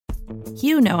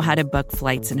You know how to book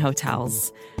flights and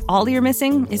hotels. All you're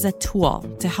missing is a tool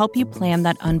to help you plan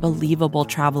that unbelievable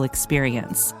travel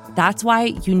experience. That's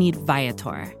why you need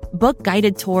Viator. Book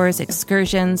guided tours,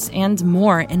 excursions, and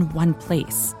more in one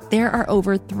place. There are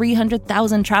over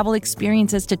 300,000 travel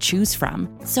experiences to choose from,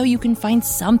 so you can find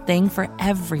something for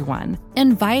everyone.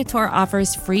 And Viator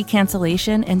offers free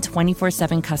cancellation and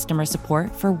 24/7 customer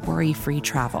support for worry-free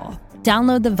travel.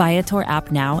 Download the Viator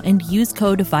app now and use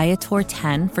code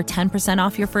Viator10 for 10%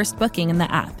 off your first booking in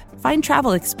the app. Find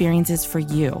travel experiences for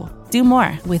you. Do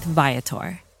more with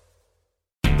Viator.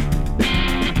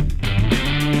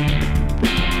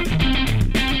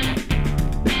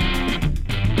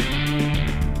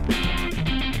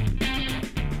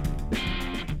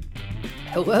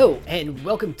 Hello, and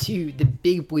welcome to the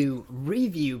Big Blue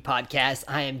Review Podcast.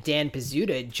 I am Dan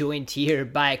Pizzuta, joined here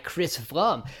by Chris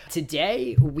Flum.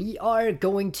 Today, we are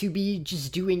going to be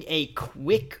just doing a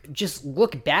quick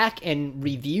look back and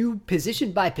review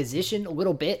position by position a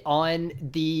little bit on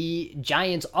the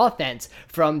Giants offense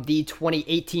from the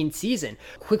 2018 season.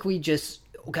 Quickly just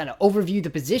kind of overview the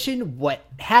position, what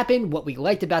happened, what we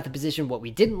liked about the position, what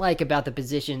we didn't like about the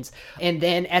positions, and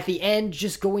then at the end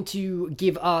just going to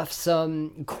give off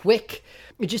some quick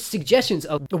just suggestions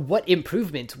of what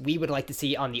improvements we would like to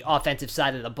see on the offensive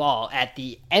side of the ball. At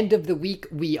the end of the week,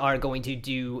 we are going to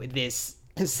do this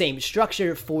same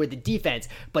structure for the defense,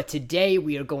 but today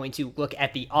we are going to look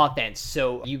at the offense.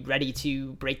 So you ready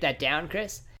to break that down,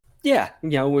 Chris? Yeah,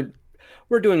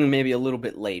 we're doing maybe a little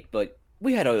bit late, but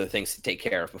we had other things to take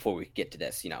care of before we get to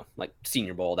this, like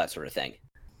Senior Bowl, that sort of thing.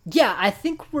 Yeah, I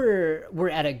think we're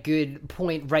at a good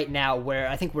point right now where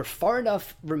I think we're far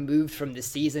enough removed from the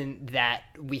season that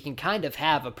we can kind of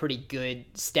have a pretty good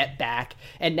step back.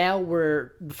 And now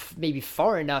we're maybe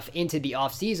far enough into the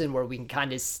offseason where we can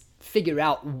kind of figure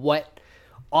out what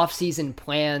offseason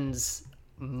plans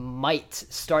might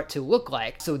start to look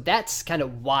like. So that's kind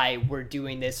of why we're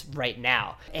doing this right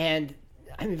now. And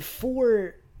I mean,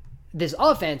 for this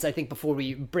offense, I think before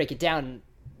we break it down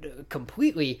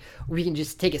completely, we can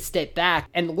just take a step back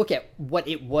and look at what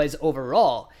it was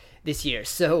overall this year.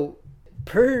 So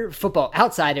per Football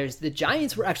Outsiders, the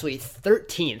Giants were actually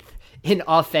 13th in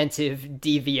offensive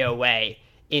DVOA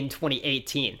in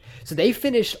 2018. So they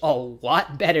finished a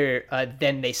lot better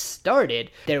than they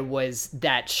started. There was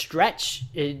that stretch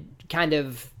kind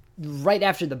of right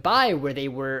after the bye where they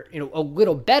were, a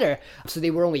little better. So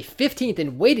they were only 15th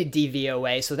in weighted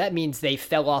DVOA. So that means they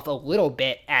fell off a little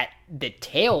bit at the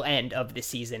tail end of the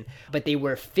season, but they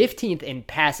were 15th in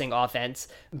passing offense.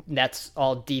 That's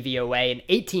all DVOA, and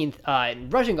 18th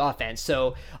in rushing offense.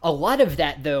 So a lot of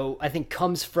that, though, I think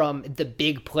comes from the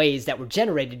big plays that were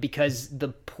generated because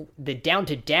the down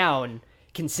to down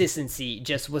consistency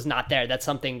just was not there. That's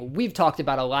something we've talked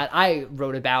about a lot. I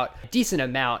wrote about a decent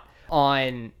amount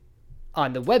on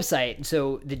the website.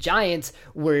 So the Giants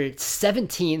were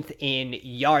 17th in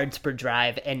yards per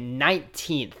drive and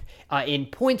 19th in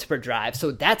points per drive.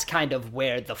 So that's kind of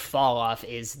where the fall off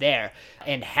is there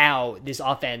and how this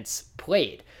offense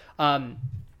played. So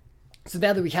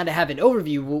now that we kind of have an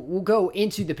overview, we'll go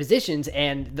into the positions,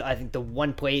 and I think the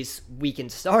one place we can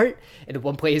start and the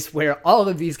one place where all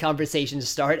of these conversations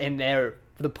start, and they're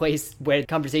the place where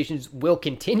conversations will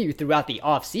continue throughout the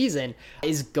offseason,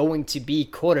 is going to be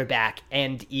quarterback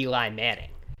and Eli Manning.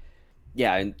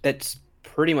 Yeah, and that's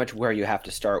pretty much where you have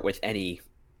to start with any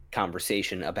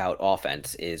conversation about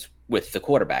offense, is with the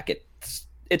quarterback.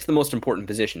 It's the most important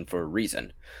position for a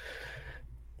reason.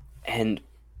 And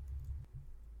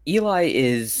Eli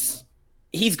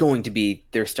he's going to be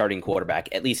their starting quarterback,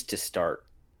 at least to start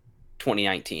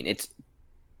 2019.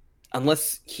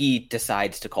 Unless he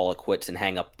decides to call it quits and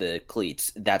hang up the cleats,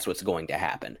 that's what's going to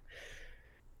happen.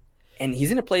 And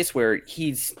he's in a place where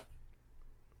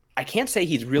I can't say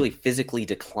he's really physically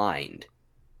declined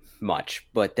much,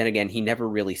 but then again, he never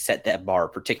really set that bar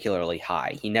particularly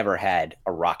high. He never had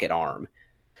a rocket arm,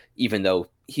 even though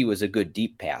he was a good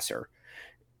deep passer.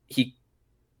 He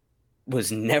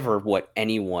was never what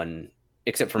anyone,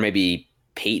 except for maybe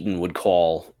Peyton, would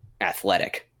call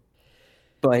athletic.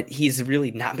 But he's really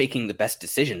not making the best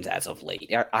decisions as of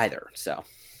late either. So,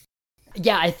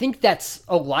 yeah, I think that's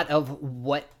a lot of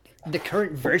what the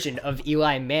current version of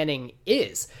Eli Manning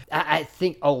is. I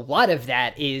think a lot of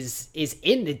that is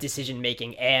in the decision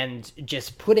making, and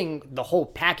just putting the whole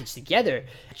package together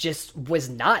just was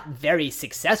not very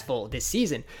successful this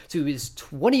season. So he was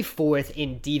 24th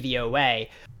in DVOA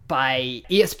by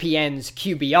ESPN's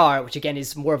QBR, which again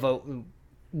is more of a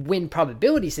win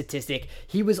probability statistic.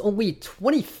 He was only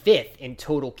 25th in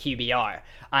total QBR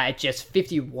at just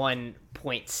 51.9.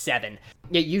 49.7.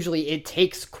 Usually it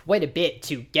takes quite a bit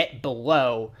to get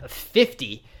below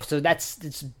 50, so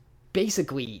it's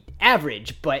basically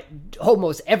average, but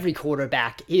almost every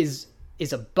quarterback is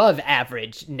above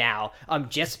average now,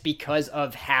 just because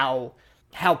of how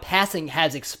passing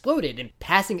has exploded, and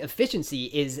passing efficiency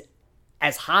is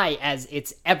as high as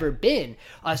it's ever been.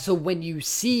 So when you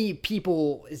see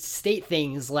people state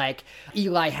things like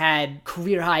Eli had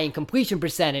career high in completion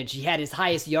percentage, he had his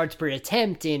highest yards per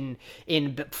attempt in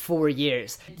 4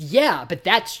 years. Yeah, but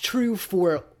that's true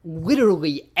for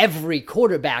literally every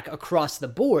quarterback across the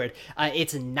board.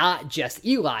 It's not just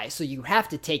Eli. So you have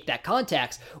to take that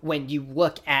context when you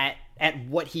look at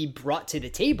what he brought to the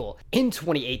table in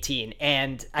 2018.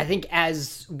 And I think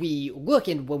when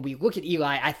we look at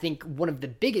Eli, I think one of the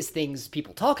biggest things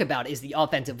people talk about is the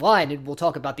offensive line, and we'll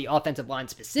talk about the offensive line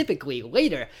specifically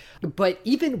later. But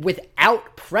even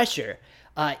without pressure,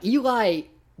 Eli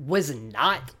was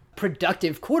not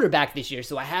productive quarterback this year.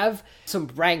 So I have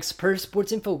some ranks per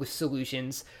Sports Info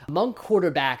Solutions among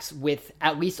quarterbacks with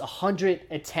at least 100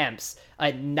 attempts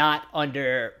not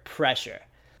under pressure.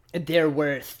 There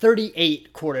were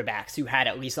 38 quarterbacks who had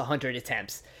at least 100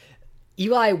 attempts.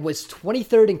 Eli was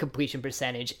 23rd in completion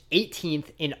percentage,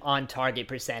 18th in on-target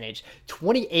percentage,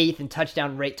 28th in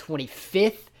touchdown rate,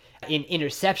 25th in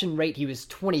interception rate. He was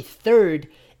 23rd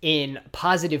in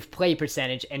positive play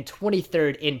percentage and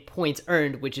 23rd in points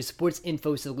earned, which is Sports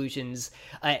Info Solutions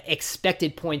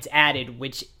expected points added,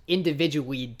 which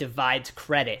individually divides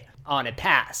credit on a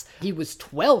pass. He was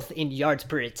 12th in yards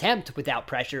per attempt without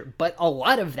pressure, but a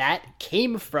lot of that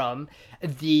came from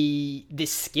the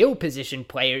skill position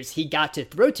players he got to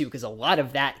throw to, because a lot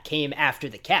of that came after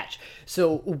the catch.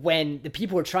 So when the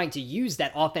people were trying to use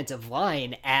that offensive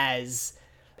line as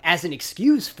an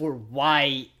excuse for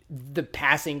why the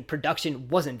passing production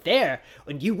wasn't there,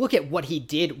 when you look at what he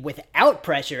did without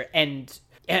pressure, and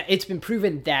it's been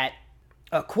proven that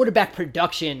quarterback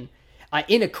production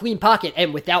in a clean pocket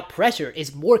and without pressure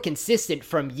is more consistent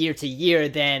from year to year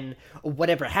than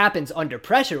whatever happens under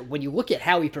pressure. When you look at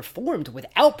how he performed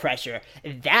without pressure,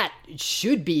 that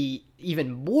should be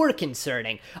even more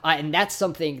concerning. And that's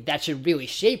something that should really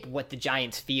shape what the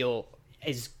Giants feel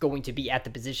is going to be at the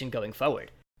position going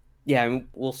forward. Yeah, and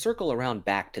we'll circle around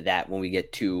back to that when we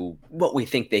get to what we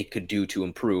think they could do to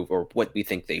improve, or what we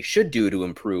think they should do to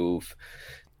improve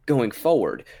going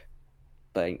forward.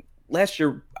 But last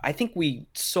year, I think we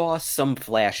saw some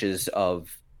flashes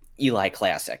of Eli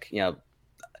Classic,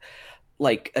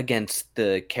 like against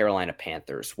the Carolina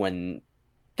Panthers, when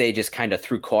they just kind of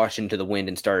threw caution to the wind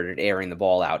and started airing the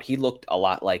ball out. He looked a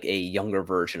lot like a younger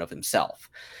version of himself.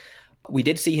 We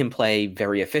did see him play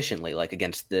very efficiently, like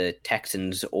against the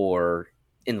Texans or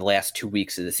in the last 2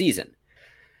 weeks of the season,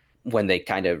 when they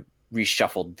kind of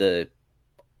reshuffled the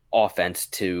offense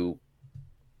to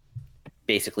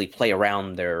basically play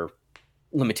around their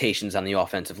limitations on the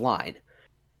offensive line.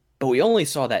 But we only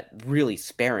saw that really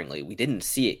sparingly. We didn't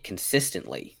see it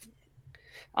consistently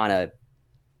on a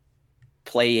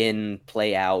play in,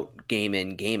 play out, game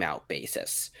in, game out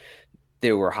basis.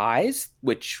 There were highs,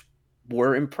 which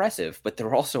were impressive, but there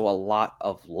were also a lot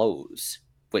of lows,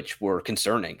 which were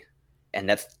concerning.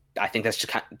 And I think that's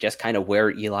just kind of where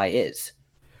Eli is.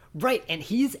 Right, and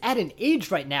he's at an age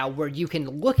right now where you can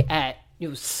look at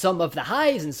some of the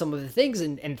highs and some of the things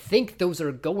and think those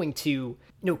are going to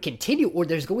continue, or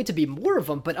there's going to be more of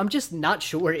them, but I'm just not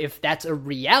sure if that's a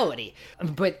reality.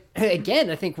 But again,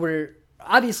 I think we're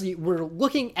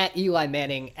looking at Eli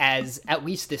Manning as at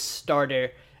least the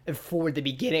starter for the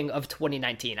beginning of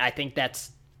 2019. I think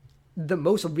that's the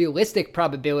most realistic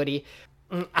probability.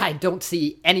 I don't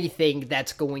see anything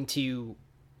that's going to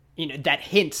that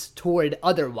hints toward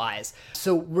otherwise.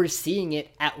 So we're seeing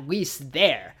it at least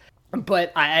there.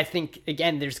 But I think,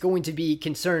 again, there's going to be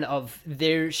concern of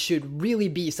there should really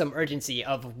be some urgency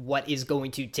of what is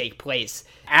going to take place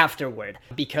afterward.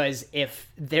 Because if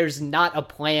there's not a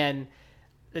plan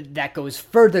that goes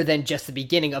further than just the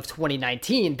beginning of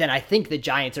 2019, then I think the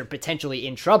Giants are potentially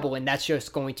in trouble, and that's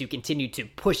just going to continue to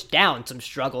push down some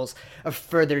struggles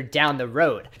further down the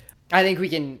road. I think we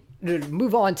can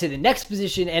move on to the next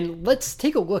position, and let's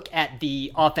take a look at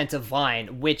the offensive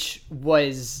line, which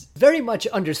was very much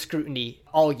under scrutiny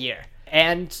all year,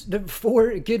 and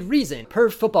for good reason. Per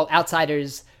Football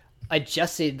Outsiders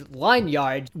adjusted line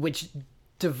yard, which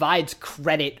divides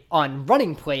credit on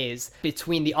running plays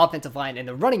between the offensive line and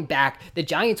the running back, the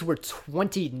Giants were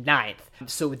 29th.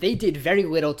 So they did very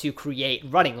little to create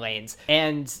running lanes,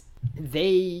 and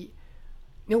they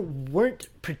weren't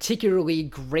particularly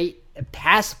great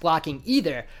pass blocking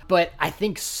either, but I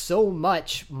think so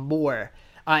much more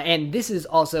And this is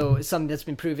also something that's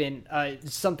been proven,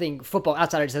 something Football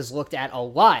Outsiders has looked at a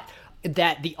lot,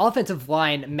 that the offensive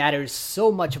line matters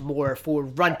so much more for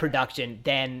run production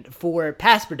than for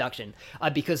pass production,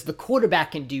 because the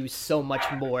quarterback can do so much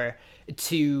more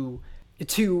to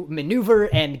maneuver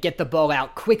and get the ball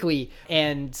out quickly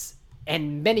and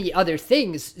many other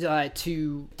things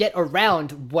to get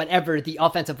around whatever the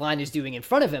offensive line is doing in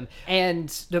front of him.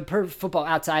 And per Football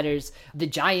Outsiders, the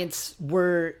Giants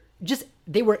were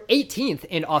they were 18th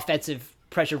in offensive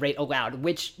pressure rate allowed,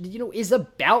 which, is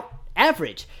about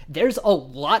average. There's a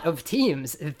lot of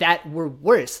teams that were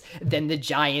worse than the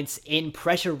Giants in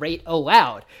pressure rate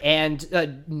allowed, and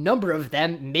a number of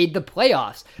them made the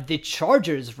playoffs. The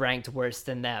Chargers ranked worse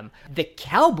than them. The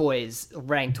Cowboys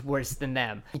ranked worse than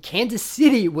them. Kansas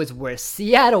City was worse.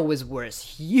 Seattle was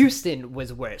worse. Houston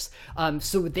was worse.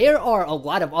 So there are a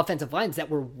lot of offensive lines that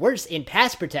were worse in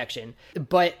pass protection,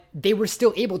 but they were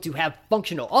still able to have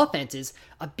functional offenses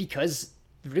because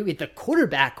really the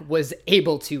quarterback was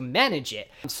able to manage it.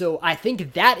 So I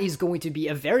think that is going to be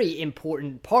a very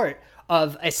important part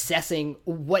of assessing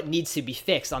what needs to be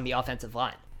fixed on the offensive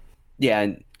line. Yeah,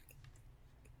 and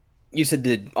you said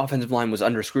the offensive line was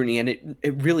under scrutiny, and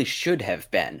it really should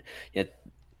have been.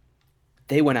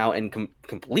 They went out and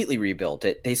completely rebuilt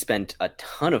it. They spent a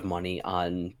ton of money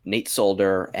on Nate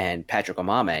Solder and Patrick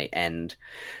Omameh, and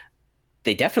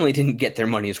they definitely didn't get their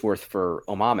money's worth for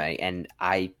Omameh, and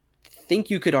I think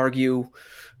you could argue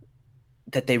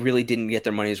that they really didn't get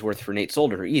their money's worth for Nate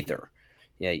Solder either.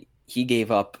 Yeah, he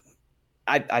gave up.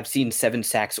 I've seen 7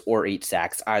 sacks or 8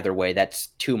 sacks. Either way, that's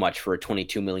too much for a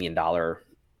 $22 million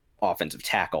offensive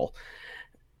tackle.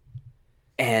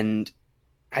 And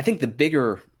I think the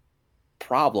bigger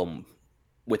problem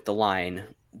with the line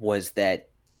was that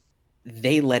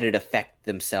they let it affect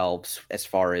themselves as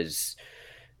far as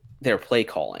their play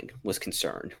calling was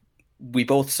concerned. We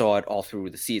both saw it all through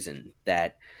the season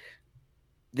that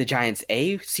the Giants,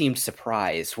 A, seemed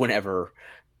surprised whenever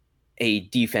a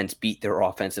defense beat their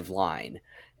offensive line,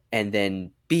 and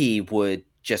then B, would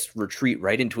just retreat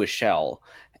right into a shell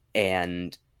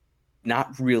and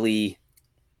not really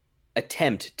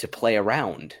attempt to play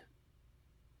around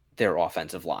their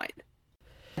offensive line.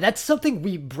 That's something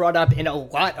we brought up in a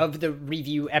lot of the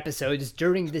review episodes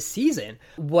during the season,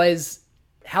 was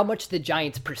how much the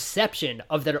Giants' perception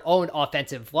of their own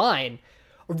offensive line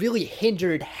really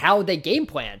hindered how they game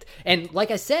planned. And like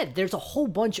I said, there's a whole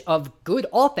bunch of good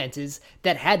offenses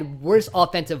that had worse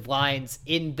offensive lines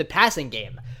in the passing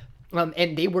game.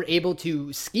 And they were able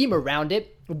to scheme around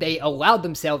it. They allowed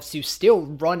themselves to still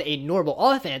run a normal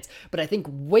offense, but I think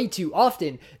way too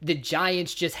often the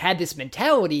Giants just had this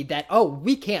mentality that, oh,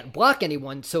 we can't block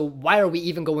anyone, so why are we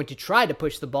even going to try to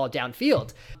push the ball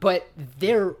downfield? But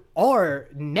there are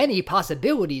many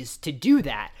possibilities to do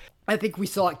that. I think we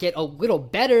saw it get a little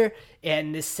better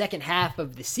in the second half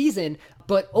of the season,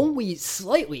 but only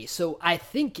slightly. So I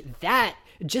think that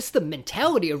just the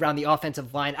mentality around the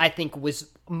offensive line, I think, was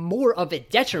more of a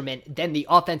detriment than the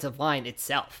offensive line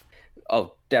itself.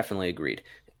 Oh, definitely agreed.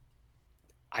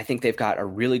 I think they've got a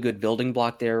really good building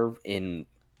block there in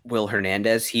Will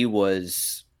Hernandez. He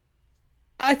was,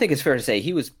 I think it's fair to say,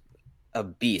 he was a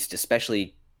beast,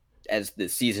 especially as the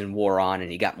season wore on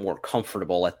and he got more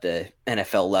comfortable at the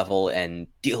NFL level and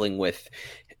dealing with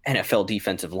NFL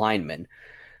defensive linemen.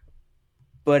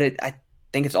 But I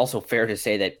think it's also fair to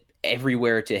say that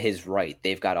everywhere to his right,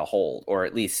 they've got a hole, or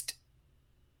at least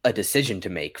a decision to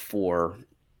make for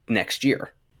next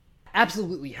year.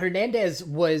 Absolutely. Hernandez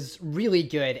was really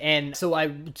good. And so I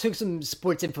took some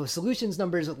Sports Info Solutions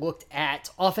numbers, looked at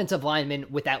offensive linemen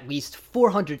with at least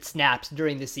 400 snaps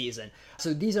during the season.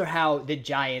 So these are how the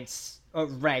Giants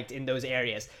ranked in those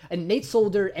areas. And Nate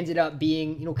Solder ended up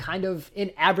being, kind of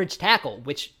an average tackle,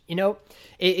 which,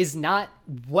 is not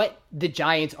what the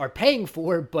Giants are paying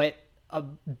for, but a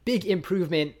big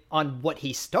improvement on what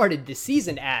he started the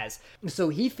season as. So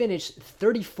he finished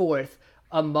 34th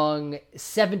among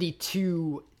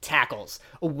 72 tackles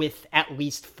with at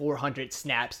least 400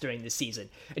 snaps during the season.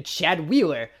 Chad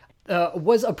Wheeler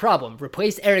was a problem.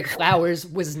 Replaced Eric Flowers,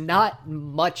 was not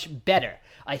much better.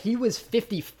 He was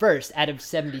 51st out of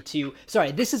 72.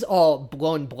 Sorry, this is all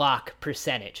blown block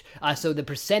percentage. So the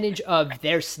percentage of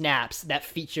their snaps that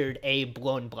featured a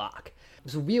blown block.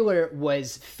 So Wheeler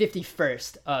was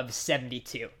 51st of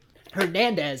 72.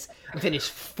 Hernandez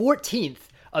finished 14th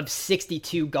of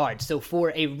 62 guards. So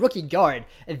for a rookie guard,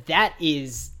 that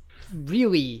is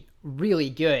really, really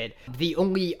good. The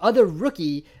only other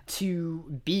rookie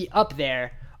to be up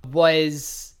there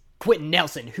was Quentin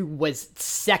Nelson, who was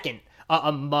second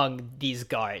among these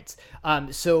guards.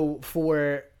 So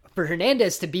for for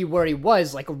Hernandez to be where he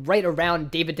was, like right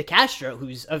around David DeCastro,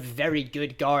 who's a very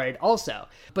good guard also.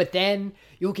 But then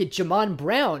you look at Jamon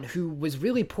Brown, who was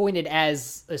really pointed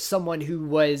as someone who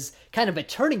was kind of a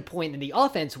turning point in the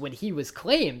offense when he was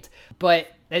claimed. But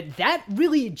that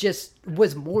really just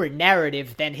was more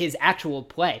narrative than his actual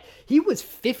play. He was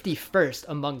 51st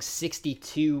among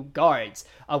 62 guards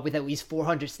with at least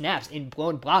 400 snaps in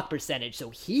blown block percentage.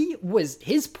 So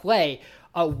his play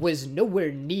was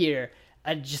nowhere near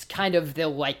just kind of the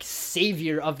like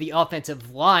savior of the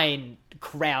offensive line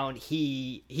crown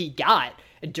he got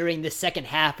during the second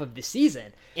half of the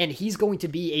season. And he's going to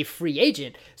be a free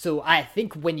agent. So I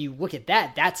think when you look at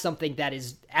that, that's something that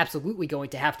is absolutely going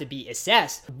to have to be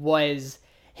assessed. Was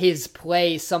his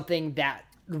play something that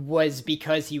was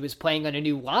because he was playing on a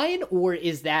new line, or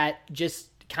is that just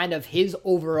kind of his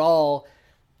overall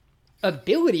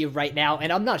ability right now?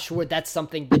 And I'm not sure that's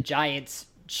something the Giants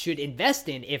should invest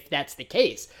in if that's the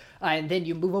case. And then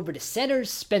you move over to centers.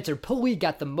 Spencer Pulley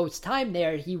got the most time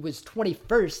there. He was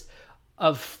 21st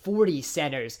of 40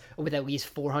 centers with at least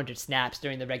 400 snaps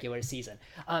during the regular season.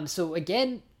 So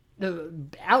again,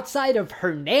 outside of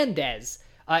Hernandez,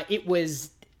 it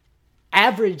was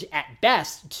average at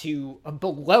best to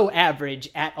below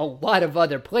average at a lot of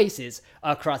other places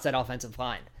across that offensive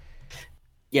line.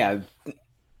 Yeah,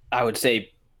 I would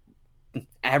say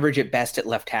average at best at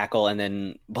left tackle, and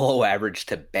then below average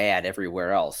to bad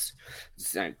everywhere else.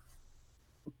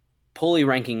 Pulley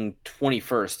ranking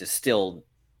 21st is still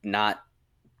not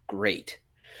great,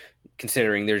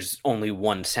 considering there's only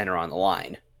one center on the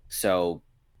line. So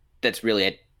that's really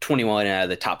at 21 out of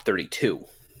the top 32,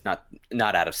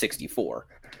 not out of 64.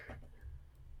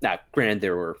 Now, granted,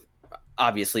 there were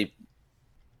obviously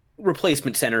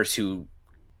replacement centers who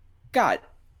got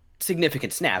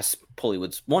significant snaps. Pulley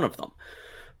was one of them.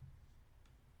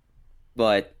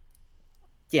 But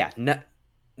yeah,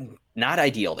 not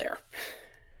ideal there.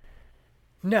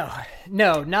 No,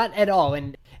 not at all.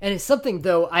 And it's something,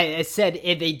 though, I said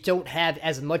they don't have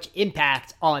as much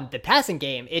impact on the passing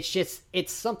game. It's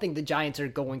something the Giants are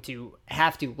going to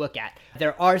have to look at.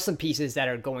 There are some pieces that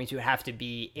are going to have to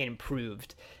be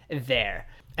improved there.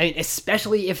 I mean,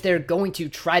 especially if they're going to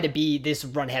try to be this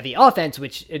run-heavy offense,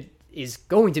 which is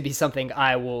going to be something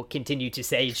I will continue to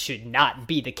say should not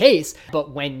be the case.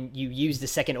 But when you use the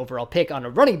second overall pick on a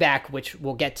running back, which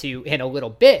we'll get to in a little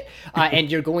bit, and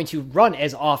you're going to run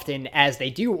as often as they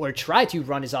do, or try to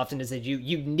run as often as they do,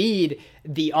 you need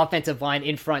the offensive line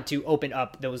in front to open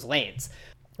up those lanes.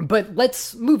 But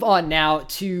let's move on now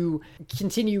to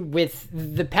continue with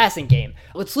the passing game.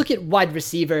 Let's look at wide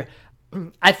receiver.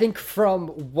 I think from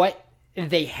what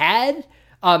they had,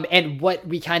 and what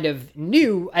we kind of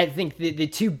knew, I think the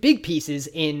two big pieces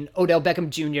in Odell Beckham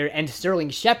Jr. and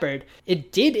Sterling Shepard,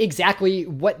 it did exactly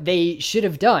what they should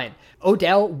have done.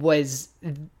 Odell was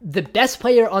the best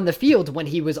player on the field when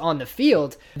he was on the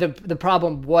field. The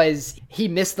problem was he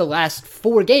missed the last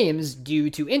 4 games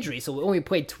due to injury, so he only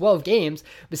played 12 games,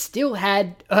 but still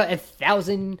had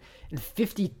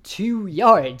 1,052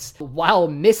 yards while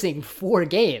missing 4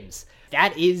 games.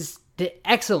 That is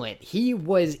excellent. He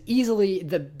was easily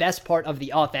the best part of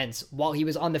the offense while he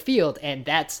was on the field, and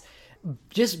that's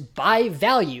just by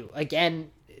value.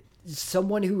 Again,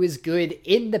 someone who is good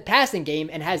in the passing game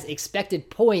and has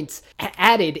expected points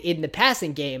added in the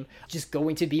passing game, just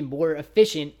going to be more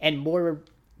efficient and more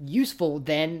useful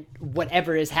than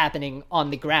whatever is happening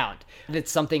on the ground. That's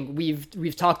something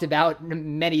we've talked about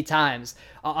many times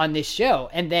on this show.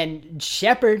 And then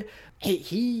Shepard,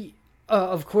 he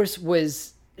of course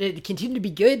it continued to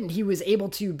be good, and he was able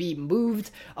to be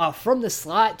moved from the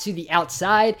slot to the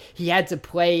outside. He had to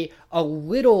play a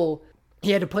little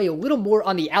more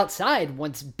on the outside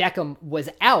once Beckham was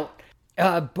out,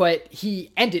 but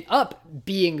he ended up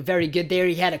being very good there.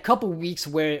 He had a couple weeks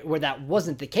where that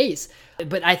wasn't the case,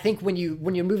 but I think when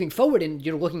you're moving forward and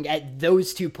you're looking at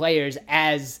those two players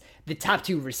as the top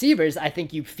 2 receivers, I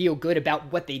think you feel good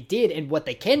about what they did and what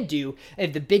they can do.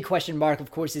 And the big question mark,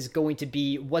 of course, is going to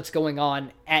be what's going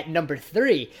on at number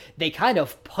 3. They kind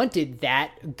of punted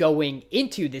that going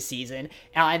into the season,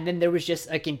 and then there was just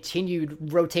a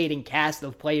continued rotating cast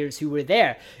of players who were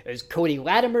there. It was Cody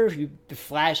Latimer, who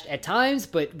flashed at times,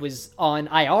 but was on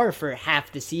IR for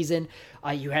half the season.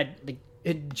 You had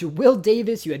Jawill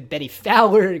Davis, you had Benny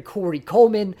Fowler, Corey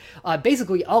Coleman.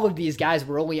 Basically, all of these guys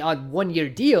were only on 1-year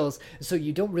deals, so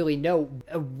you don't really know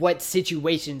what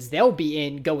situations they'll be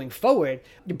in going forward.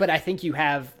 But I think you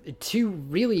have 2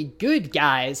 really good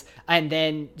guys, and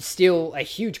then still a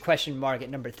huge question mark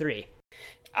at number 3.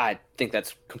 I think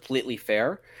that's completely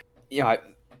fair. You know,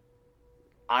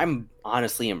 I'm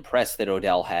honestly impressed that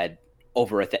Odell had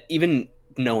over even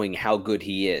knowing how good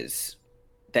he is,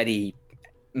 that he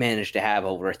managed to have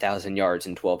over 1,000 yards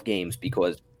in 12 games,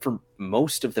 because for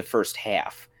most of the first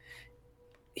half,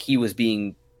 he was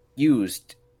being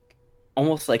used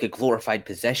almost like a glorified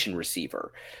possession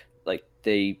receiver. Like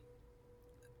the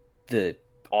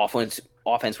offense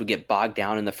would get bogged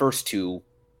down in the first two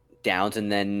downs,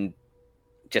 and then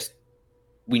just,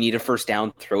 we need a first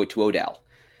down, throw it to Odell.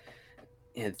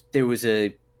 And there was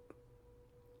a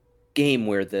game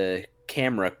where the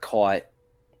camera caught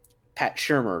Pat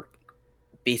Shurmur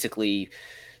basically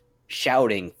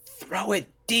shouting, "Throw it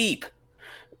deep."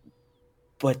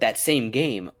 But that same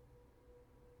game,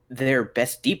 their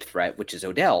best deep threat, which is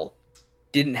Odell,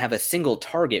 didn't have a single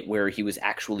target where he was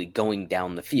actually going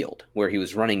down the field, where he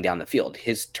was running down the field.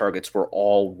 His targets were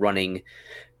all running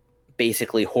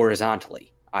basically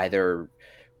horizontally, either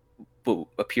what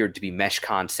appeared to be mesh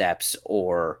concepts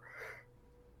or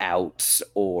outs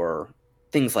or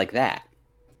things like that.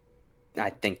 I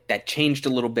think that changed a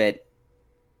little bit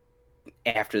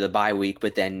after the bye week,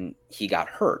 but then he got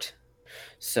hurt.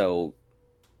 So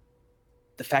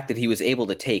the fact that he was able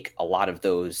to take a lot of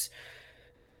those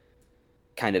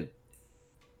kind of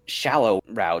shallow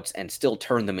routes and still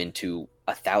turn them into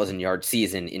 1,000-yard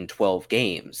season in 12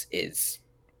 games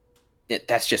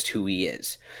that's just who he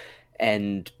is.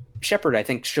 And Shepard, I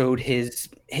think, showed his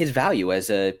value as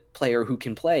a player who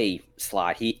can play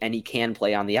slot. He can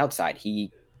play on the outside.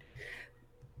 He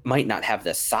might not have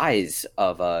the size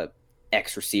of a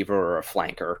X receiver or a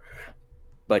flanker,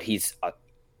 but he's a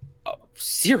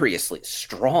seriously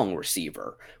strong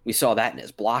receiver. We saw that in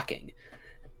his blocking.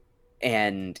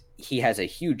 And he has a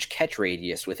huge catch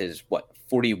radius with his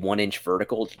 41-inch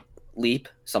vertical leap,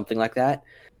 something like that.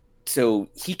 So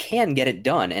he can get it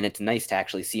done, and it's nice to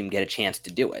actually see him get a chance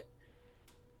to do it.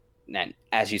 And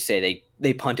as you say,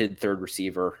 they punted third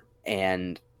receiver,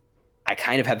 and I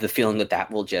kind of have the feeling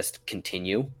that will just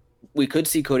continue. We could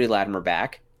see Cody Latimer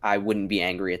back. I wouldn't be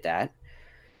angry at that.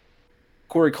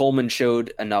 Corey Coleman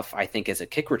showed enough, I think, as a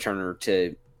kick returner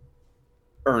to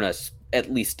earn us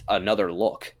at least another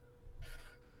look.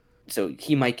 So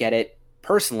he might get it.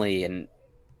 Personally, and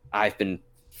I've been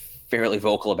fairly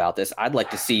vocal about this, I'd like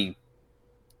to see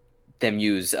them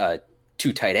use a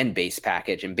 2 tight end base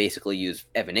package and basically use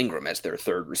Evan Ingram as their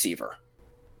third receiver.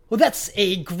 Well, that's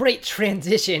a great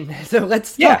transition. So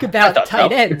let's talk about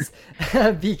tight ends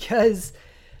because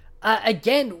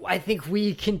again, I think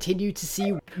we continue to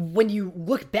see, when you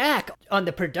look back on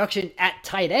the production at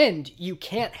tight end, you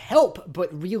can't help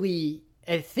but really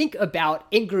think about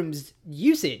Ingram's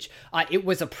usage. It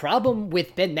was a problem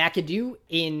with Ben McAdoo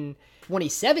in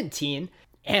 2017,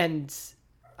 and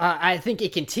I think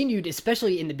it continued,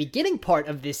 especially in the beginning part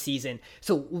of this season.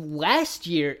 So last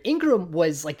year, Ingram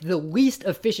was like the least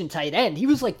efficient tight end. He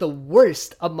was like the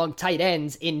worst among tight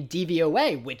ends in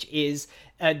DVOA, which is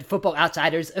Football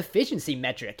Outsiders efficiency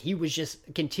metric. He was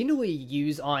just continually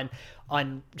used on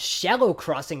shallow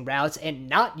crossing routes and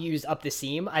not used up the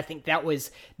seam. I think that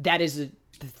is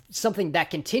something that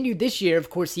continued this year. Of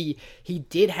course, he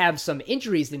did have some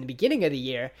injuries in the beginning of the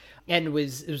year and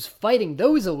was fighting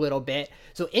those a little bit.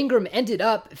 So Ingram ended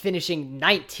up finishing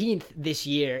 19th this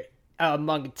year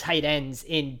among tight ends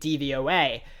in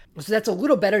DVOA. So that's a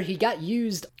little better. He got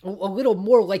used a little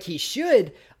more like he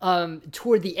should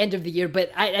toward the end of the year,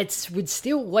 but I would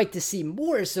still like to see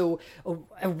more. So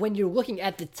when you're looking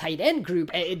at the tight end group,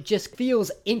 it just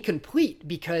feels incomplete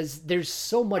because there's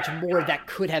so much more that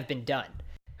could have been done.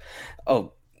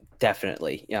 Oh,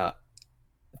 definitely. Yeah.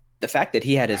 The fact that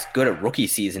he had as good a rookie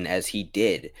season as he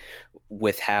did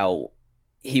with how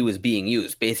he was being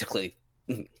used, basically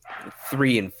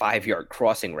 3 and 5 yard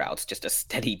crossing routes, just a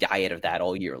steady diet of that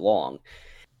all year long.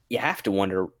 You have to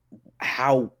wonder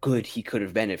how good he could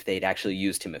have been if they'd actually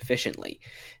used him efficiently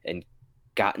and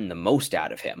gotten the most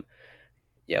out of him.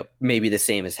 Yeah, maybe the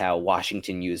same as how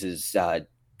Washington uses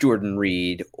Jordan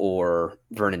Reed or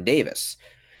Vernon Davis,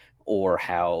 or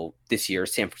how this year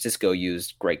San Francisco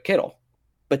used Greg Kittle.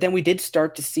 But then we did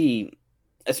start to see,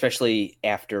 especially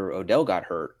after Odell got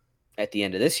hurt at the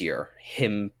end of this year,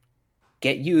 him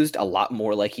get used a lot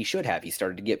more like he should have. He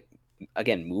started to get,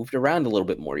 again, moved around a little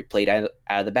bit more. He played out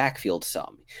of the backfield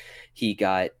some. He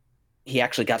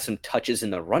actually got some touches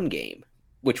in the run game,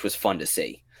 which was fun to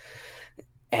see.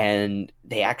 And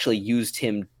they actually used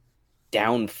him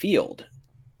downfield.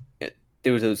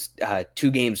 There was those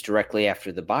 2 games directly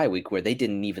after the bye week where they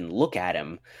didn't even look at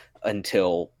him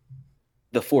until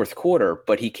the fourth quarter,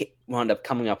 but he wound up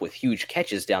coming up with huge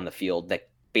catches down the field that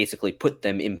basically put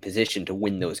them in position to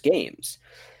win those games.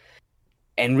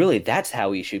 And really, that's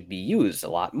how he should be used a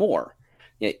lot more.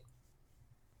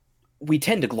 We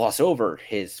tend to gloss over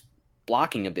his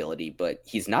blocking ability, but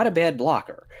he's not a bad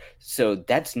blocker. So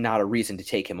that's not a reason to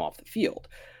take him off the field.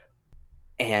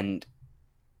 And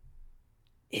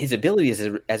his ability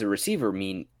as a receiver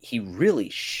mean he really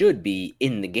should be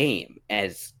in the game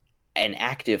as an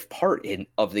active part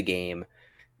of the game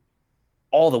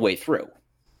all the way through.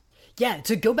 Yeah,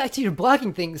 to go back to your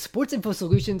blocking thing, Sports Info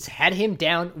Solutions had him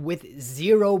down with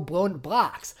 0 blown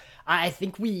blocks. I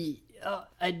think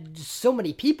so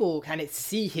many people kind of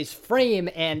see his frame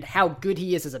and how good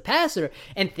he is as a passer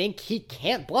and think he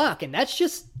can't block, and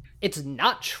it's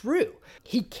not true.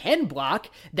 He can block.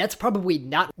 That's probably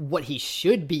not what he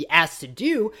should be asked to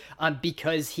do,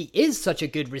 because he is such a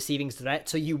good receiving threat,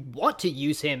 so you want to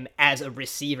use him as a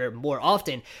receiver more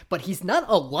often, but he's not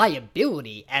a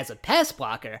liability as a pass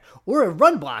blocker or a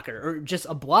run blocker or just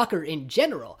a blocker in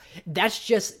general. That's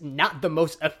just not the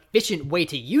most efficient way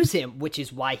to use him, which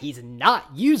is why he's not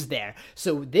used there.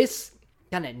 So this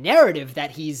kind of narrative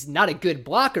that he's not a good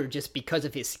blocker just because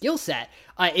of his skill set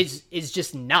is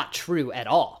just not true at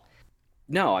all.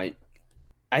 No,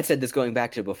 I said this going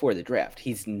back to before the draft.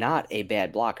 He's not a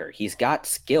bad blocker. He's got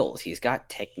skills. He's got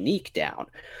technique down,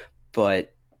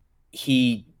 but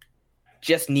he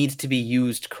just needs to be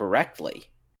used correctly.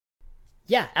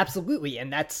 Yeah, absolutely.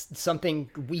 And that's something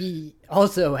we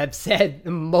also have said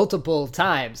multiple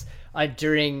times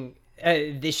during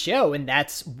this show. And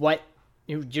that's what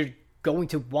you're going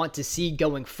to want to see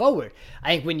going forward.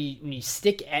 I think when you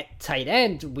stick at tight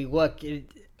end, we look...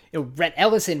 Rhett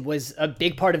Ellison was a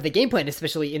big part of the game plan,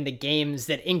 especially in the games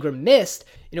that Ingram missed.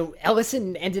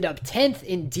 Ellison ended up 10th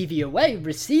in DVOA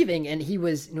receiving, and he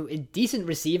was a decent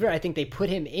receiver. I think they put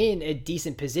him in a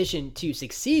decent position to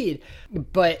succeed,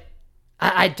 but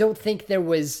I don't think there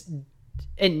was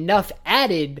enough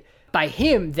added by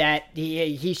him that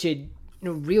he should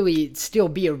really still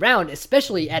be around,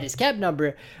 especially at his cap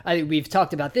number. I think we've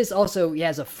talked about this. Also, he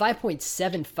has a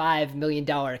 $5.75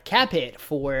 million cap hit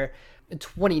for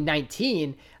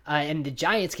 2019, and the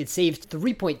Giants could save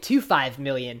 $3.25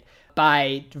 million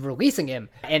by releasing him,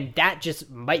 and that just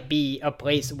might be a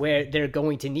place where they're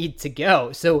going to need to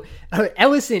go. So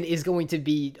Ellison is going to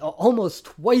be almost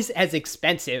twice as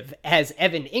expensive as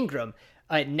Evan Ingram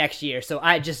next year. So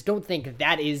I just don't think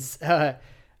that is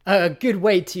a good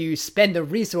way to spend the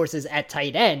resources at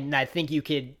tight end, and I think you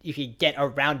could get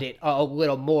around it a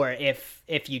little more if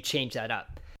you change that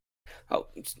up. Oh,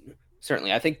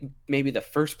 certainly. I think maybe the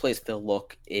first place they'll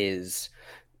look is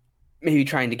maybe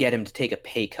trying to get him to take a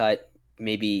pay cut,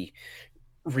 maybe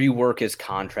rework his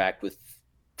contract with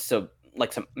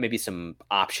some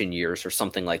option years or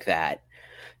something like that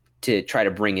to try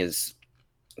to bring his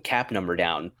cap number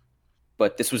down.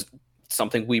 But this was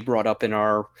something we brought up in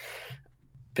our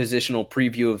positional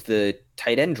preview of the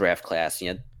tight end draft class.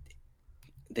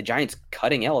 The Giants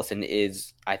cutting Ellison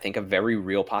is, I think, a very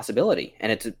real possibility,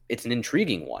 and it's an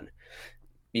intriguing one,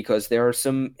 because there are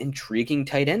some intriguing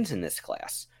tight ends in this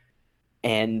class.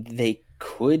 And they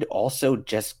could also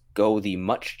just go the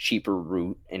much cheaper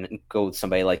route and go with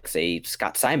somebody like, say,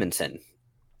 Scott Simonson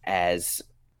as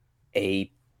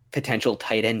a potential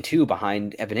tight end too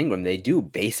behind Evan Ingram. They do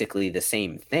basically the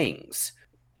same things.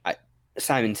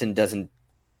 Simonson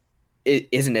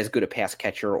isn't as good a pass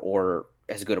catcher or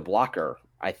as good a blocker,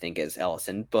 I think, as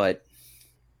Ellison, but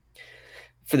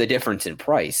for the difference in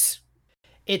price,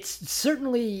 it's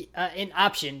certainly an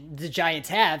option the Giants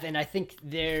have, and I think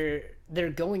they're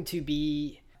going to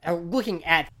be looking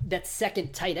at that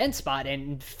second tight end spot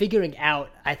and figuring out,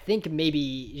 I think,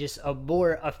 maybe just a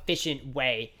more efficient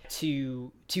way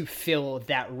to fill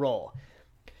that role.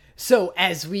 So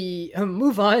as we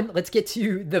move on, let's get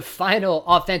to the final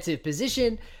offensive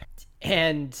position,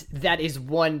 and that is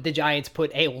one the Giants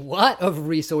put a lot of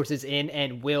resources in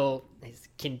and will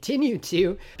continue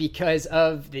to because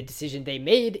of the decision they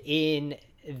made in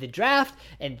the draft,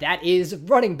 and that is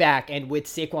running back, and with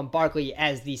Saquon Barkley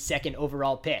as the second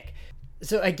overall pick.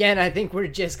 So again, I think we're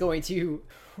just going to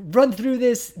run through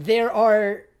this. There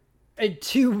are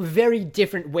two very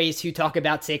different ways to talk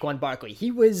about Saquon Barkley.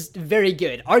 He was very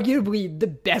good, arguably the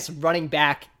best running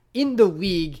back in the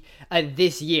league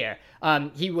this year.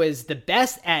 He was the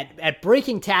best at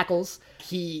breaking tackles.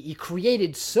 He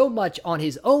created so much on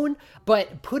his own,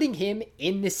 but putting him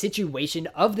in the situation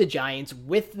of the Giants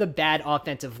with the bad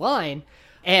offensive line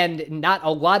and not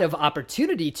a lot of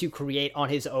opportunity to create on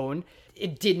his own,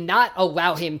 it did not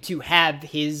allow him to have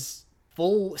his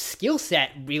full skill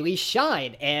set really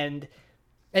shine. And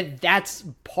that's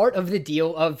part of the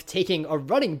deal of taking a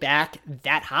running back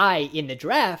that high in the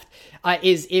draft,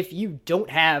 is if you don't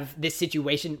have this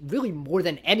situation, really more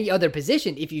than any other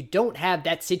position, if you don't have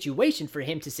that situation for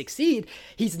him to succeed,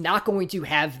 he's not going to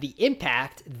have the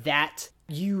impact that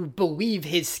you believe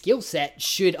his skill set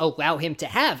should allow him to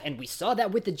have. And we saw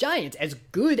that with the Giants. As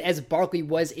good as Barkley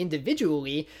was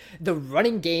individually, the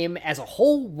running game as a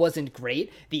whole wasn't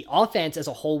great. The offense as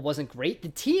a whole wasn't great. The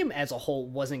team as a whole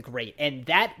wasn't great. And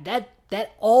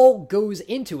that all goes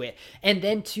into it. And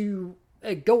then to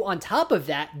go on top of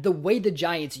that, the way the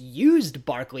Giants used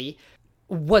Barkley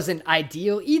wasn't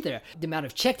ideal either. The amount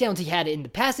of checkdowns he had in the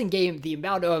passing game, the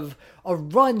amount of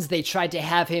runs they tried to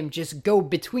have him just go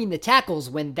between the tackles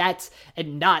when that's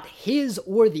not his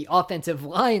or the offensive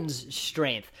line's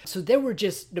strength. So there were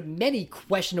just many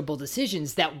questionable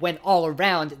decisions that went all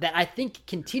around that I think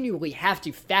continually have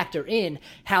to factor in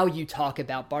how you talk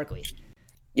about Barkley.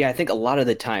 Yeah, I think a lot of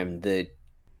the time the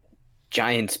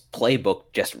Giants playbook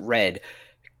just read,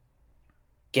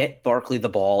 get Barkley the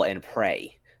ball and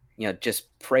pray.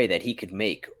 Just pray that he could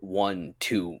make 1,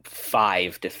 2,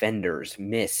 5 defenders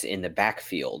miss in the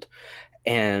backfield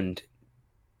and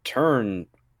turn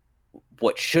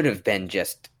what should have been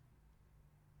just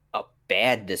a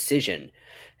bad decision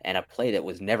and a play that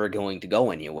was never going to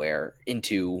go anywhere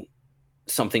into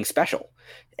something special.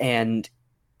 And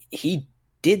he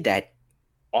did that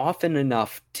often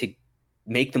enough to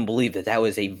make them believe that that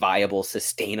was a viable,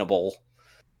 sustainable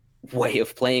way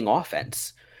of playing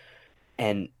offense.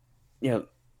 And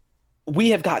we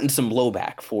have gotten some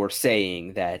blowback for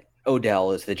saying that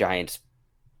Odell is the Giants'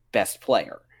 best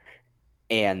player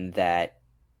and that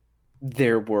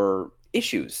there were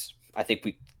issues, I think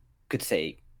we could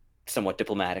say somewhat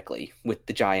diplomatically, with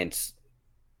the Giants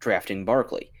drafting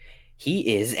Barkley.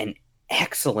 He is an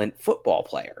excellent football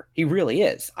player. He really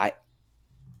is.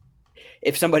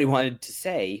 If somebody wanted to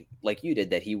say, like you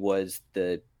did, that he was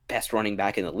the best running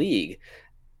back in the league,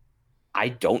 I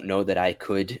don't know that I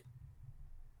could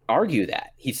argue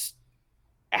that. He's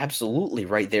absolutely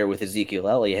right there with Ezekiel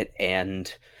Elliott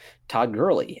and Todd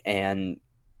Gurley, and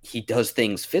he does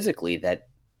things physically that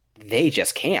they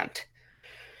just can't.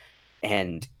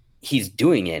 And he's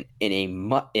doing it in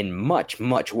much,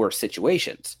 much worse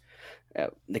situations.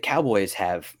 The Cowboys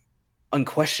have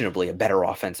unquestionably a better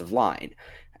offensive line,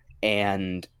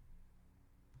 and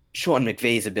Sean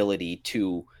McVay's ability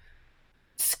to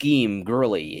scheme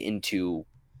Gurley into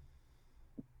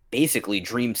basically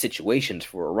dream situations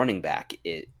for a running back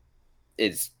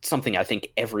is something I think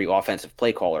every offensive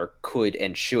play caller could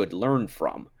and should learn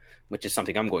from, which is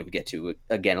something I'm going to get to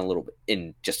again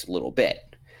in just a little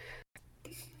bit.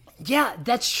 Yeah,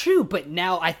 that's true. But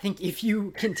now I think if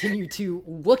you continue to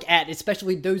look at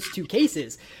especially those two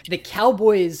cases, the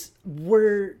Cowboys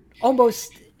were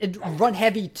almost run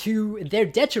heavy to their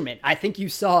detriment. I think you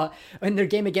saw in their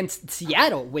game against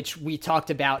Seattle, which we talked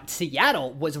about,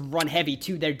 Seattle was run heavy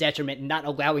to their detriment, not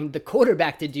allowing the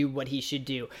quarterback to do what he should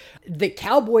do. The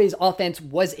Cowboys offense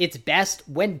was its best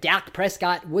when Dak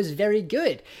Prescott was very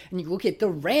good. And you look at the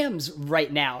Rams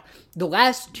right now, the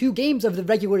last 2 games of the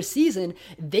regular season,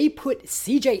 they put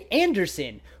CJ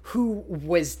Anderson, who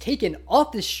was taken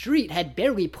off the street, had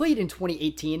barely played in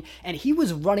 2018, and he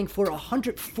was running for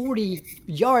 140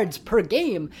 yards per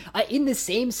game in the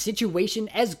same situation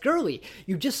as Gurley.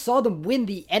 You just saw them win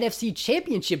the NFC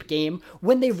Championship game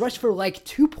when they rushed for like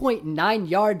 2.9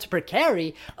 yards per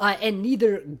carry, and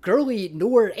neither Gurley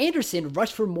nor Anderson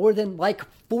rushed for more than like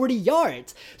 40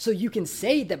 yards. So you can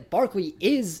say that Barkley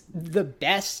is the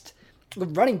best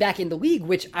running back in the league,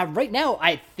 which right now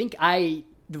I think I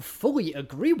fully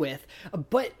agree with,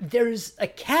 but there's a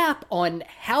cap on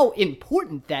how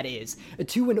important that is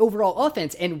to an overall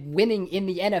offense and winning in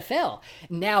the NFL.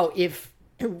 Now, if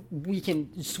we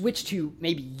can switch to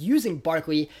maybe using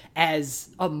Barkley as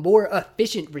a more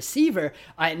efficient receiver,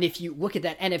 and if you look at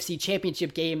that NFC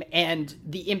Championship game and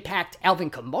the impact Alvin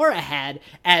Kamara had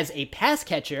as a pass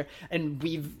catcher, and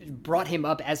we've brought him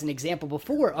up as an example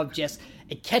before of just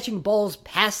catching balls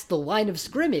past the line of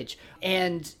scrimmage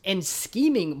and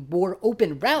scheming more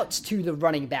open routes to the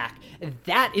running back,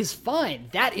 that is fine.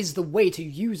 That is the way to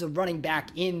use a running back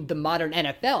in the modern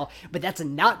NFL, but that's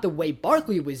not the way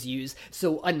Barkley was used.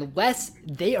 So unless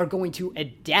they are going to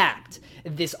adapt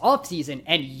this offseason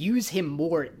and use him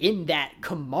more in that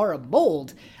Kamara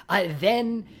mold,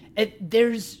 then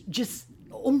there's just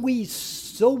only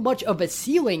so much of a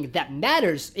ceiling that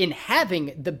matters in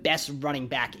having the best running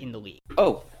back in the league.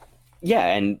 Oh, yeah,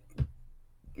 and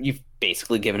you've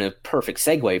basically given a perfect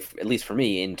segue, at least for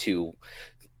me, into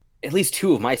at least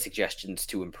 2 of my suggestions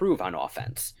to improve on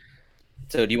offense.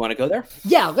 So do you want to go there?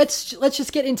 Yeah, let's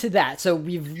just get into that. So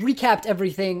we've recapped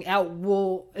everything out.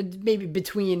 We'll maybe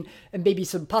between maybe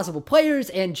some possible players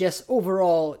and just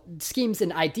overall schemes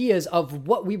and ideas of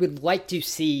what we would like to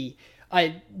see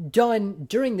done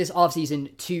during this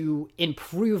offseason to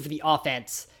improve the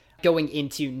offense going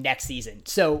into next season.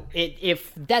 So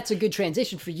if that's a good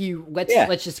transition for you,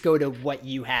 let's just go to what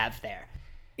you have there.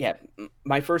 Yeah,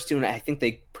 my first two, and I think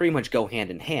they pretty much go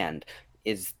hand in hand,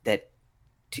 is that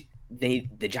the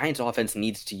Giants offense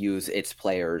needs to use its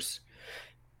players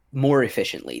more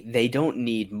efficiently. They don't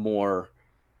need more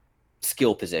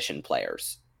skill position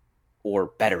players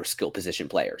or better skill position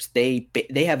players. They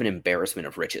have an embarrassment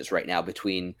of riches right now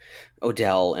between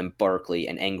Odell and Barkley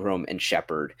and Engram and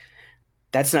Shepard.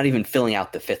 That's not even filling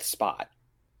out the fifth spot.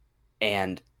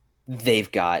 And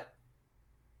they've got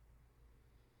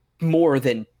more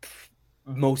than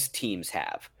most teams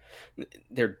have.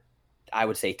 They're, I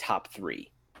would say, top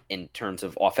 3 in terms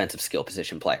of offensive skill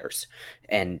position players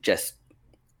and just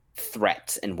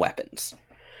threats and weapons.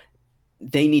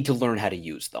 They need to learn how to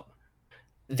use them.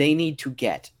 They need to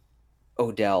get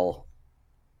Odell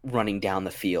running down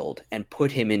the field and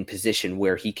put him in position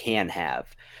where he can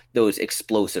have those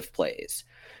explosive plays.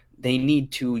 They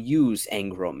need to use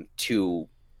Engram to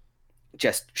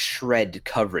just shred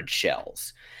coverage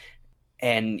shells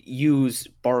and use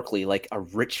Barkley like a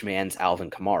rich man's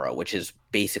Alvin Kamara, which is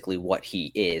basically what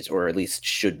he is, or at least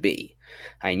should be.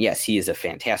 I mean, yes, he is a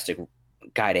fantastic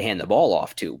guy to hand the ball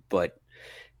off to, but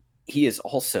he is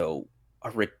also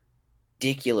a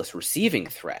ridiculous receiving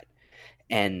threat.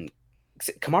 And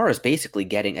Kamara is basically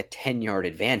getting a 10-yard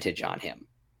advantage on him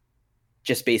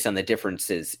just based on the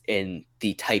differences in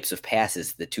the types of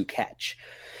passes the two catch.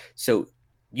 So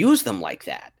use them like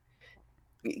that.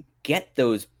 Get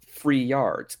those free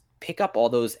yards. Pick up all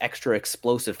those extra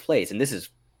explosive plays. And this is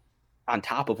on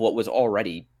top of what was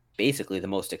already basically the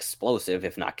most explosive,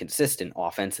 if not consistent,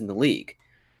 offense in the league.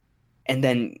 And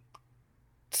then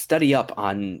study up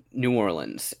on New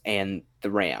Orleans and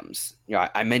the Rams. You know,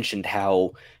 I mentioned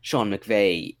how Sean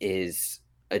McVay is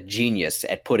a genius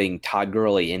at putting Todd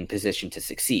Gurley in position to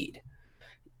succeed.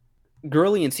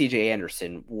 Gurley and CJ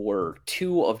Anderson were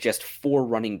 2 of just 4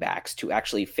 running backs to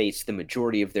actually face the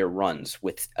majority of their runs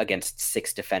against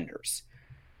 6 defenders.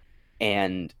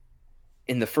 And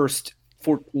in the first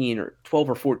 14 or 12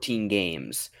 or 14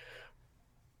 games,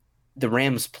 the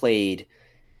Rams played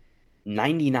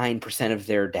 99% of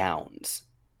their downs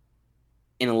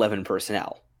in 11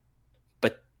 personnel.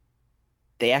 But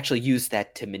they actually used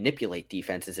that to manipulate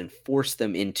defenses and force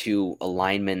them into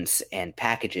alignments and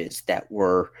packages that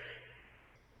were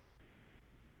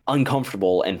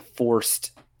uncomfortable and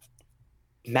forced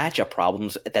matchup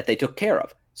problems that they took care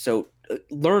of. So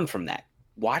learn from that.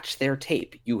 Watch their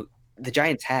tape. The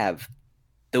Giants have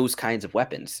those kinds of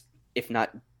weapons, if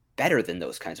not better than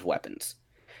those kinds of weapons.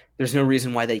 There's no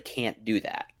reason why they can't do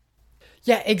that.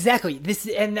 Yeah, exactly.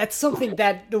 That's something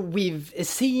that we've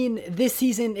seen this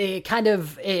season. It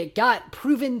got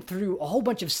proven through a whole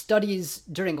bunch of studies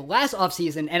during last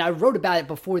offseason, and I wrote about it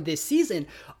before this season,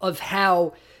 of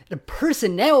how the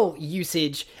personnel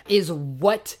usage is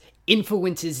what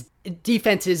influences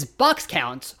defenses' box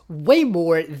counts way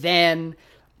more than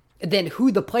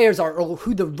who the players are or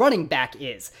who the running back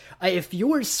is. If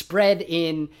you're spread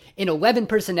in 11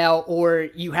 personnel or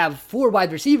you have 4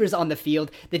 wide receivers on the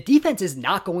field, the defense is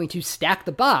not going to stack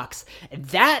the box.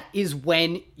 That is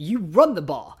when you run the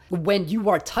ball. When you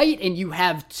are tight and you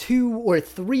have 2 or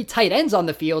 3 tight ends on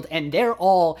the field and they're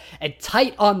all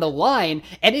tight on the line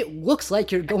and it looks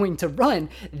like you're going to run,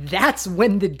 that's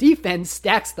when the defense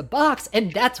stacks the box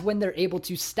and that's when they're able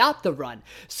to stop the run.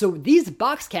 So these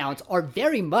box counts are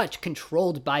very much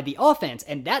controlled by the offense,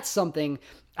 and that's something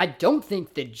I don't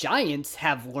think the Giants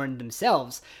have learned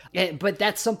themselves, but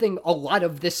that's something a lot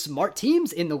of the smart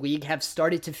teams in the league have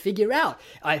started to figure out.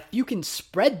 If you can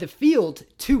spread the field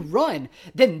to run,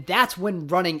 then that's when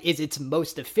running is its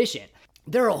most efficient.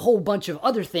 There are a whole bunch of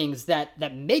other things that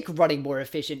make running more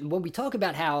efficient. And when we talk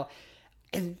about how,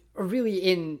 and really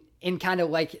in kind of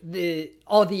like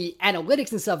all the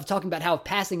analytics and stuff, talking about how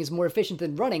passing is more efficient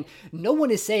than running, no one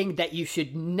is saying that you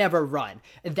should never run.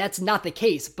 That's not the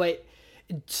case, but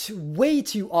way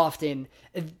too often,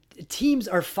 teams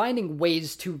are finding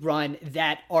ways to run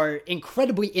that are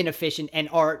incredibly inefficient and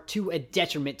are to a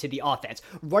detriment to the offense.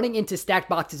 Running into stacked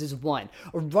boxes is one.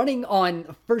 Running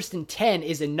on 1st and 10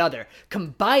 is another.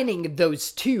 Combining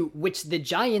those two, which the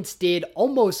Giants did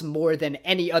almost more than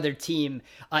any other team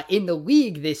in the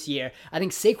league this year. I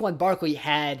think Saquon Barkley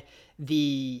had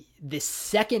the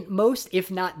second most, if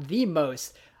not the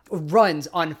most, runs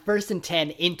on 1st and 10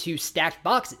 into stacked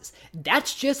boxes.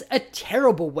 That's just a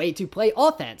terrible way to play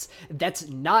offense. That's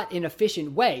not an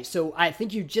efficient way. So I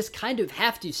think you just kind of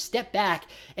have to step back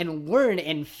and learn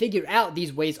and figure out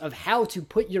these ways of how to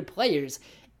put your players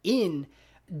in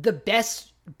the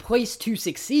best place to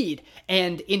succeed.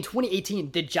 And in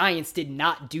 2018, the Giants did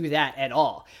not do that at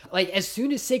all. Like, as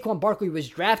soon as Saquon Barkley was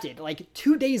drafted, like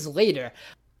 2 days later,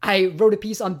 I wrote a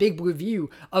piece on Big Blue View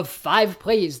of 5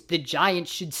 plays the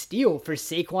Giants should steal for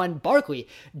Saquon Barkley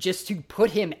just to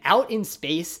put him out in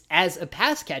space as a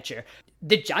pass catcher.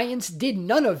 The Giants did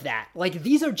none of that. Like,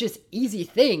 these are just easy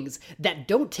things that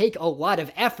don't take a lot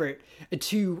of effort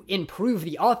to improve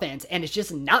the offense, and it's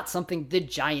just not something the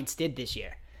Giants did this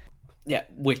year. Yeah,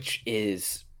 which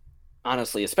is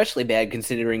honestly especially bad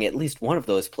considering at least one of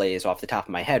those plays off the top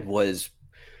of my head was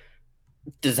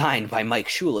designed by Mike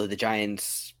Shula, the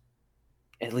Giants'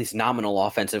 at least nominal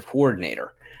offensive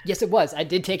coordinator. Yes, it was. I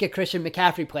did take a Christian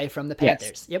McCaffrey play from the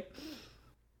Panthers. Yes. Yep.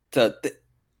 So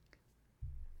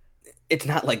it's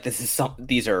not like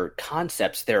these are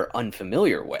concepts they're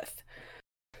unfamiliar with.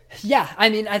 Yeah, I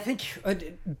mean, I think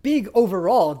big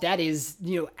overall, that is,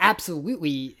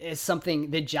 absolutely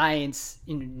something the Giants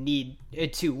need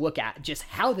to look at. Just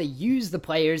how they use the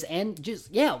players and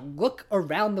just, look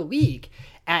around the league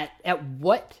at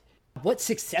what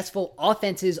successful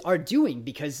offenses are doing,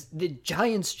 because the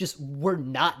Giants just were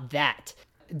not that.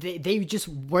 They just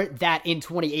weren't that in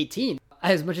 2018.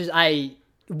 As much as I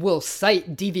will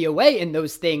cite DVOA in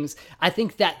those things, I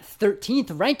think that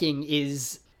 13th ranking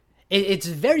it's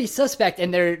very suspect,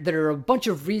 and there are a bunch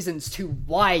of reasons to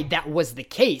why that was the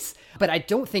case, but I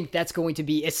don't think that's going to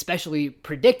be especially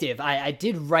predictive. I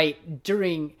did write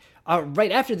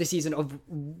right after the season of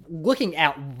looking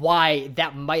at why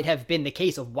that might have been the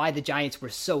case, of why the Giants were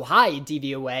so high in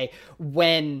DVOA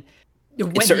when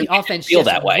the offense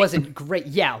just wasn't great.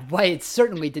 Yeah, why it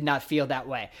certainly did not feel that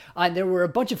way. And there were a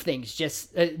bunch of things.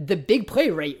 Just the big play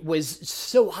rate was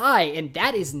so high, and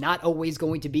that is not always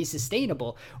going to be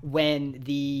sustainable when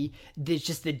the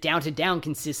down-to-down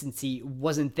consistency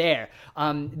wasn't there.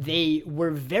 They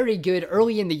were very good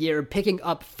early in the year picking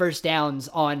up first downs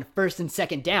on first and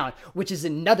second down, which is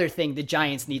another thing the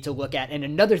Giants need to look at, and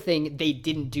another thing they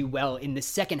didn't do well in the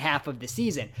second half of the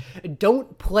season.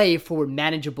 Don't play for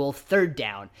manageable third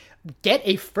down. Get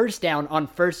a first down on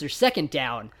first or second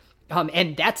down,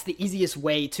 and that's the easiest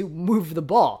way to move the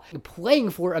ball. Playing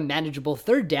for a manageable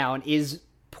third down is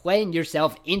playing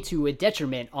yourself into a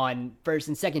detriment on first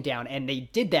and second down, and they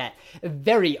did that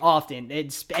very often.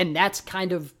 And that's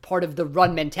kind of part of the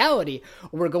run mentality.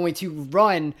 We're going to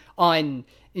run on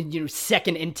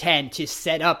second and 10 to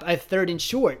set up a third and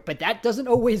short, but that doesn't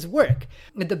always work.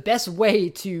 The best way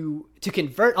to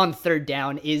convert on third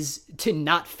down is to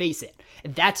not face it.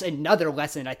 That's another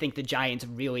lesson I think the Giants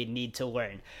really need to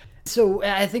learn. So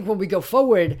I think when we go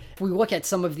forward, if we look at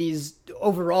some of these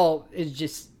overall,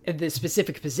 just the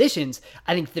specific positions,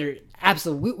 I think there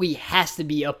absolutely has to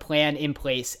be a plan in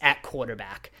place at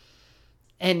quarterback.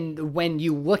 And when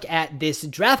you look at this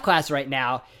draft class right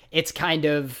now, it's kind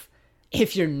of,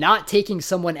 if you're not taking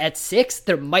someone at 6,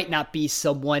 there might not be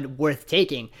someone worth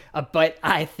taking. But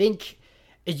I think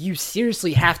you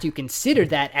seriously have to consider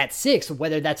that at 6,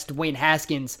 whether that's Dwayne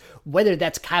Haskins, whether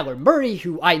that's Kyler Murray,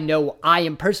 who I know I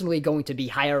am personally going to be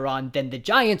higher on than the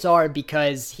Giants are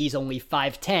because he's only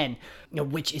 5'10",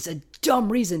 which is a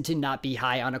dumb reason to not be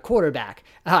high on a quarterback.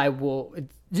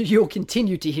 You'll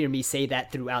continue to hear me say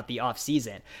that throughout the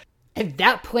offseason. And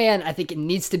that plan, I think it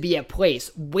needs to be at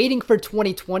place. Waiting for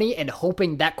 2020 and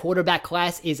hoping that quarterback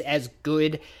class is as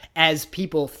good as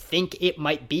people think it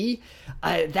might be,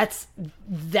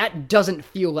 that doesn't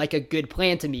feel like a good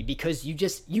plan to me, because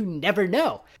you never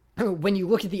know. When you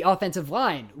look at the offensive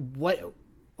line,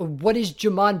 what is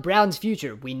Jamon Brown's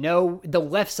future? We know the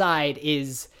left side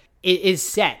is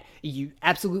set. You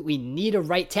absolutely need a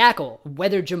right tackle.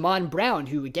 Whether Jamon Brown,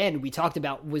 who again we talked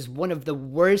about was one of the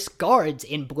worst guards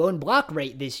in blown block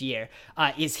rate this year,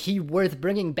 is he worth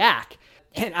bringing back?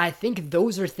 And I think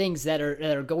those are things that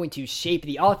are going to shape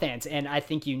the offense, and I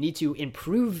think you need to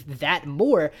improve that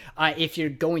more if you're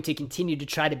going to continue to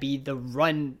try to be the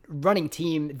running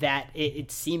team that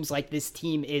it seems like this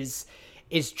team is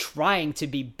trying to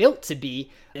be built to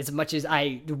be, as much as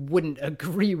I wouldn't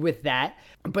agree with that.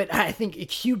 But I think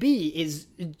QB is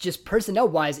just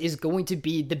personnel-wise is going to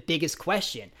be the biggest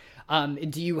question.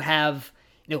 Do you have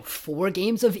 4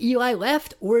 games of Eli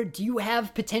left, or do you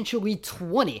have potentially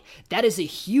 20? That is a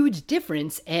huge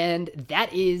difference, and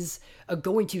that is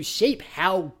going to shape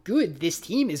how good this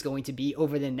team is going to be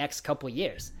over the next couple of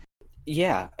years.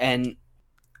 Yeah, and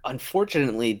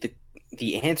unfortunately,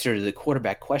 the answer to the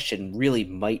quarterback question really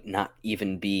might not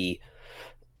even be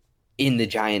in the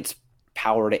Giants'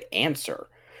 power to answer.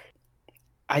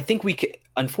 I think we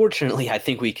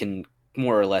can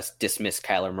more or less dismiss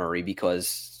Kyler Murray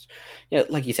because,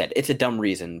 like you said, it's a dumb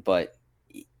reason, but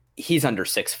he's under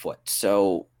 6 foot.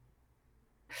 So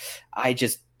I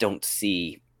just don't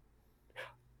see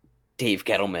Dave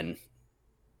Gettleman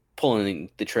pulling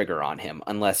the trigger on him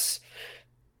unless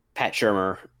Pat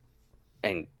Shurmur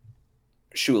and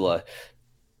Shula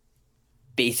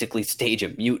basically stage a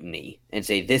mutiny and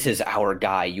say, this is our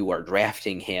guy, you are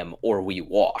drafting him or we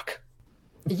walk.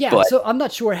 Yeah, so I'm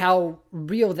not sure how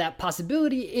real that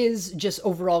possibility is just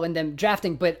overall in them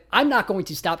drafting, but I'm not going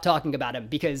to stop talking about him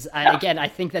because, again, I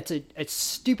think that's a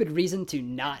stupid reason to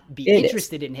not be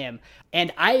interested in him.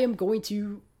 And I am going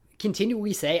to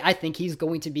continually say I think he's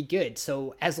going to be good.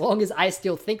 So as long as I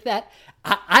still think that,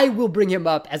 I will bring him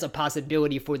up as a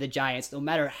possibility for the Giants, no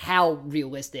matter how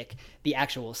realistic the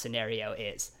actual scenario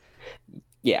is.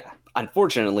 Yeah.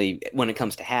 Unfortunately, when it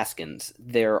comes to Haskins,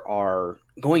 there are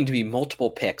going to be multiple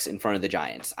picks in front of the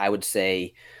Giants. I would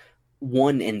say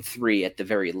 1 and 3 at the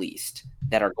very least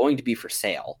that are going to be for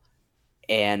sale.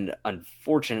 And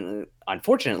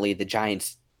unfortunately, the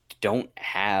Giants don't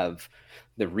have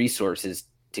the resources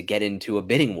to get into a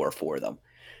bidding war for them.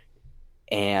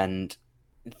 And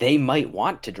they might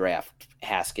want to draft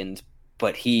Haskins,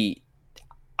 but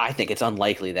I think it's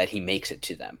unlikely that he makes it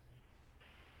to them.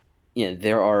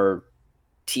 There are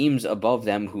teams above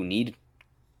them who need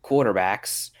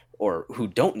quarterbacks or who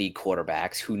don't need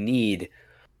quarterbacks, who need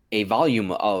a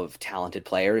volume of talented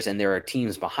players. And there are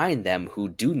teams behind them who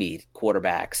do need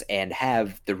quarterbacks and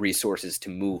have the resources to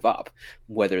move up,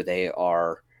 whether they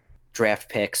are draft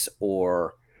picks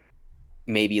or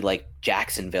maybe like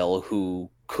Jacksonville, who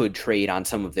could trade on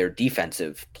some of their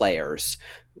defensive players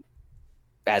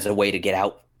as a way to get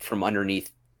out from underneath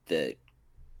the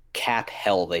cap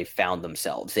hell they found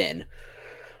themselves in,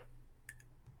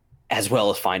 as well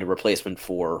as find a replacement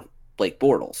for Blake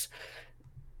Bortles.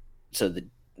 So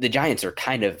the Giants are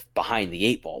kind of behind the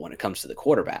 8 ball when it comes to the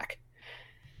quarterback.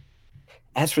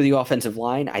 As for the offensive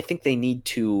line, I think they need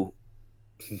to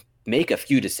make a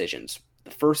few decisions.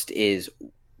 The first is,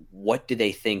 what do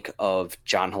they think of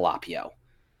John Halapio?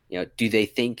 Do they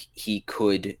think he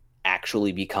could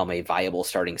actually become a viable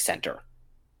starting center?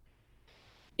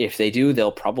 If they do,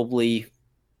 they'll probably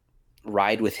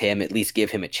ride with him, at least give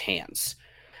him a chance.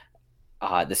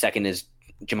 The second is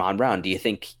Jamon Brown. Do you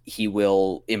think he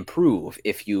will improve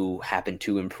if you happen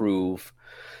to improve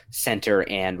center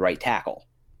and right tackle?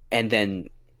 And then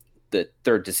the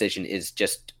third decision is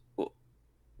just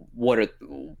what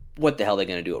the hell are they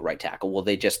going to do at right tackle? Will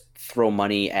they just throw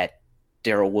money at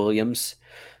Darrell Williams,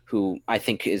 who I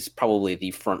think is probably the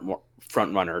front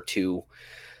runner to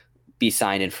be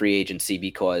signed in free agency?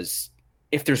 Because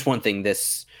if there's one thing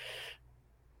this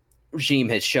regime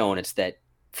has shown, it's that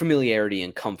familiarity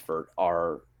and comfort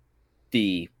are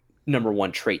the number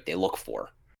one trait they look for.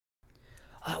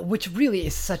 Which really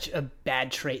is such a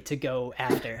bad trait to go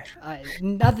after.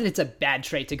 Not that it's a bad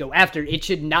trait to go after, it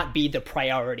should not be the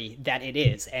priority that it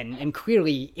is. And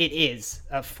clearly it is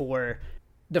for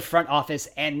the front office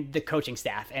and the coaching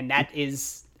staff. And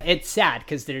it's sad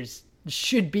because there's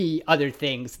should be other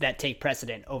things that take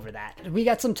precedent over that. We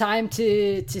got some time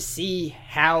to see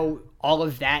how all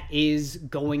of that is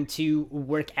going to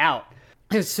work out.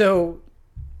 So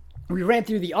we ran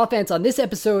through the offense on this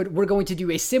episode. We're going to do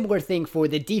a similar thing for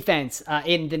the defense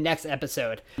in the next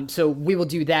episode. So we will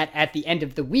do that at the end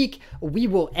of the week. We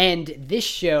will end this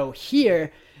show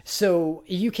here. So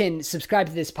you can subscribe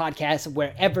to this podcast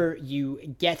wherever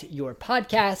you get your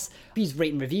podcasts. Please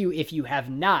rate and review if you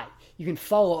have not. You can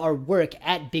follow our work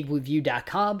at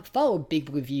bigblueview.com. Follow Big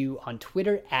Blue View on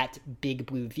Twitter at Big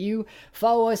Blue View.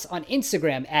 Follow us on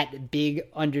Instagram at big_blue_view.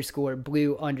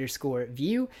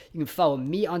 You can follow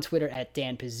me on Twitter at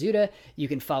Dan Pizzuta. You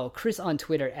can follow Chris on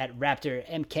Twitter at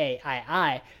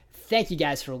RaptorMKII. Thank you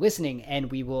guys for listening,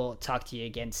 and we will talk to you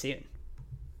again soon.